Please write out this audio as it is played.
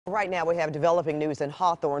Right now we have developing news in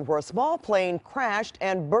Hawthorne where a small plane crashed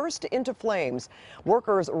and burst into flames.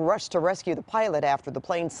 Workers rushed to rescue the pilot after the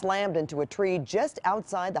plane slammed into a tree just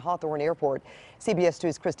outside the Hawthorne airport. CBS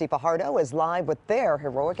 2's Cristy Fajardo is live with their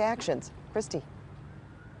heroic actions. Cristy.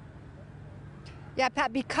 Yeah,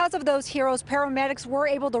 Pat, because of those heroes, paramedics were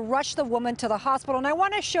able to rush the woman to the hospital. And I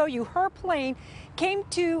want to show you her plane came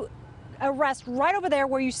to arrest right over there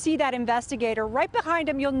where you see that investigator. Right behind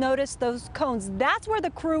him, you'll notice those cones. That's where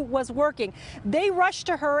the crew was working. They rushed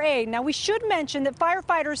to her aid. Now, we should mention that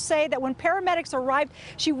firefighters say that when paramedics arrived,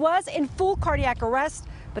 she was in full cardiac arrest,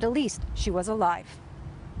 but at least she was alive.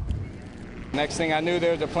 Next thing I knew,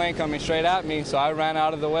 there was a plane coming straight at me, so I ran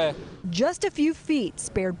out of the way. Just a few feet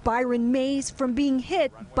spared Byron Mayes from being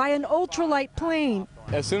hit by an ultralight plane.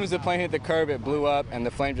 As soon as the plane hit the curb, it blew up, and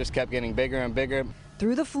the flame just kept getting bigger and bigger.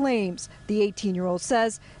 Through the flames, the 18-year-old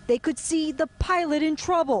says they could see the pilot in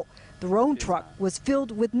trouble. Their own truck was filled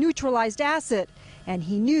with neutralized acid, and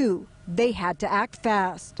he knew they had to act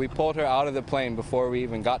fast. We pulled her out of the plane before we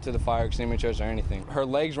even got to the fire extinguishers or anything. Her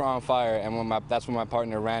legs were on fire, and that's when my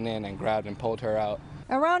partner ran in and grabbed and pulled her out.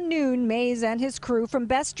 Around noon, Mayes and his crew from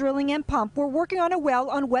Best Drilling and Pump were working on a well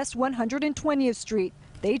on West 120th Street.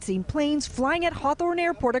 They'd seen planes flying at Hawthorne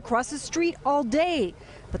Airport across the street all day,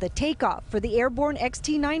 but the takeoff for the airborne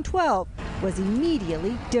XT-912 was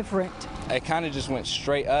immediately different. It kind of just went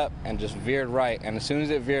straight up and just veered right, and as soon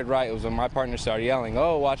as it veered right, it was when my partner started yelling,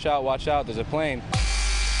 "Oh, watch out, there's a plane."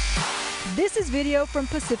 This is video from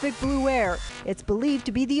Pacific Blue Air. It's believed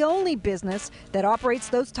to be the only business that operates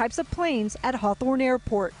those types of planes at Hawthorne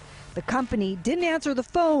Airport. The company didn't answer the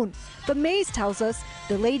phone, but Mayes tells us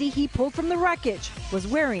the lady he pulled from the wreckage was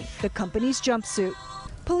wearing the company's jumpsuit.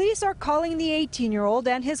 Police are calling the 18-year-old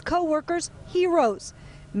and his co-workers heroes.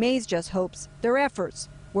 Mayes just hopes their efforts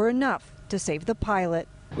were enough to save the pilot.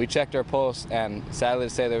 We checked her pulse, and sadly to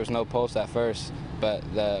say there was no pulse at first, but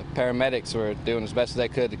the paramedics were doing as best as they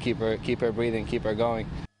could to keep her breathing, keep her going.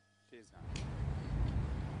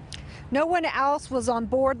 No one else was on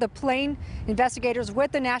board the plane. Investigators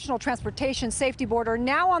with the National Transportation Safety Board are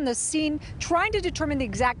now on the scene trying to determine the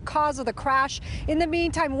exact cause of the crash. In the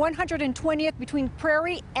meantime, 120th between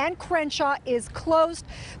Prairie and Crenshaw is closed.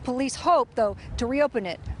 Police hope, though, to reopen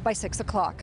it by 6 o'clock.